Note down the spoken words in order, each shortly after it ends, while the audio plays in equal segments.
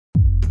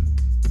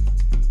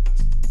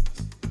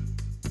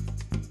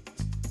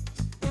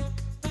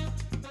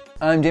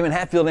I'm Damon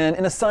Hatfield, and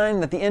in a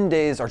sign that the end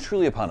days are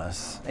truly upon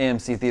us,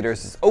 AMC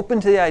Theatres is open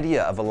to the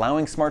idea of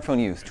allowing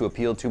smartphone use to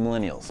appeal to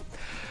millennials.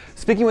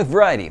 Speaking with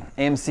Variety,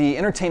 AMC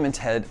Entertainment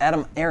head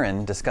Adam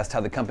Aron discussed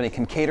how the company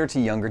can cater to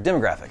younger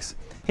demographics.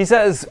 He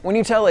says, when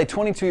you tell a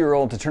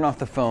 22-year-old to turn off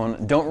the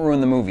phone, don't ruin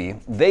the movie,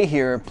 they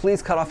hear,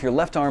 please cut off your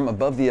left arm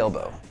above the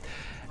elbow.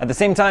 At the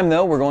same time,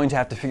 though, we're going to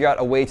have to figure out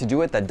a way to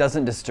do it that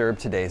doesn't disturb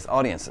today's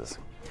audiences.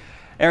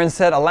 Aron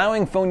said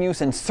allowing phone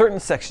use in certain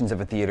sections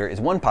of a theater is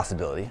one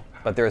possibility,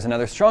 but there is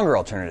another stronger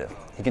alternative.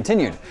 He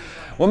continued,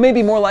 what may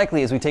be more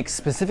likely is we take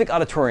specific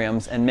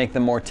auditoriums and make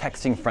them more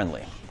texting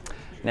friendly.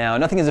 Now,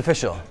 nothing is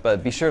official,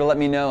 but be sure to let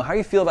me know how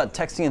you feel about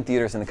texting in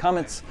theaters in the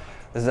comments.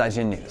 This is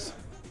IGN News.